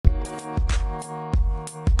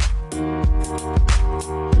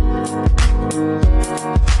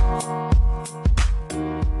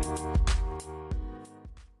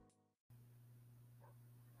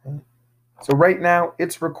So right now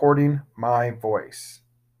it's recording my voice.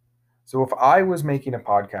 So if I was making a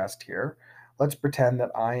podcast here, let's pretend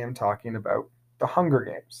that I am talking about the Hunger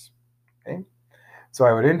Games. Okay? So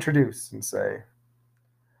I would introduce and say,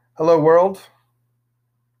 "Hello world,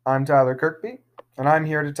 I'm Tyler Kirkby, and I'm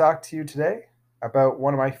here to talk to you today about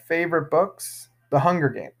one of my favorite books, The Hunger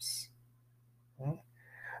Games." Okay?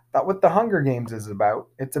 But what The Hunger Games is about,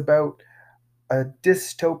 it's about a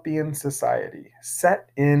dystopian society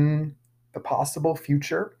set in the possible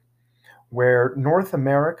future where North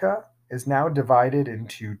America is now divided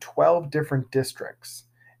into 12 different districts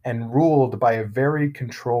and ruled by a very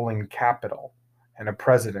controlling capital and a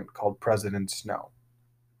president called President Snow.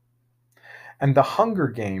 And the Hunger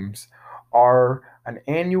Games are an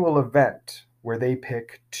annual event where they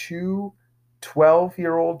pick two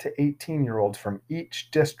 12-year-old to 18-year-olds from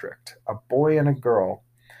each district, a boy and a girl,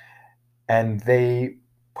 and they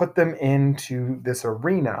put them into this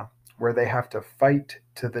arena where they have to fight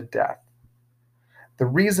to the death. The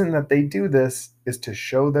reason that they do this is to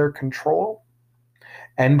show their control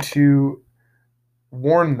and to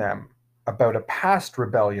warn them about a past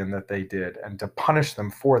rebellion that they did and to punish them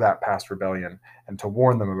for that past rebellion and to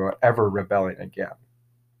warn them about ever rebelling again.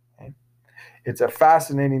 Okay? It's a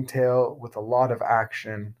fascinating tale with a lot of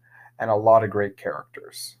action and a lot of great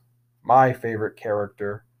characters. My favorite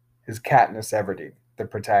character is Katniss Everdeen, the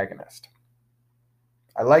protagonist.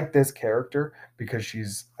 I like this character because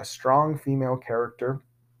she's a strong female character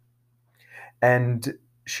and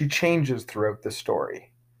she changes throughout the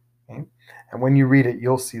story. Okay? And when you read it,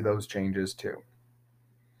 you'll see those changes too.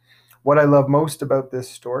 What I love most about this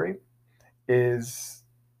story is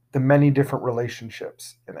the many different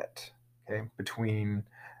relationships in it, okay, between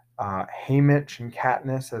Haymitch and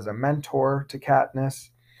Katniss as a mentor to Katniss,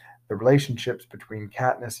 the relationships between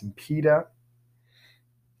Katniss and Peeta,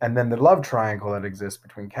 and then the love triangle that exists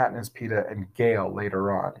between Katniss, Peeta, and Gale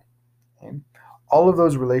later on. Okay? All of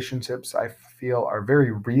those relationships I feel are very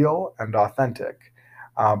real and authentic,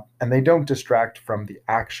 and they don't distract from the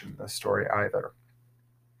action of the story either.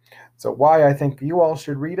 So why I think you all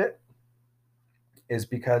should read it is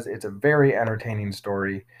because it's a very entertaining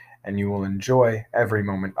story and you will enjoy every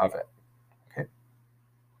moment of it.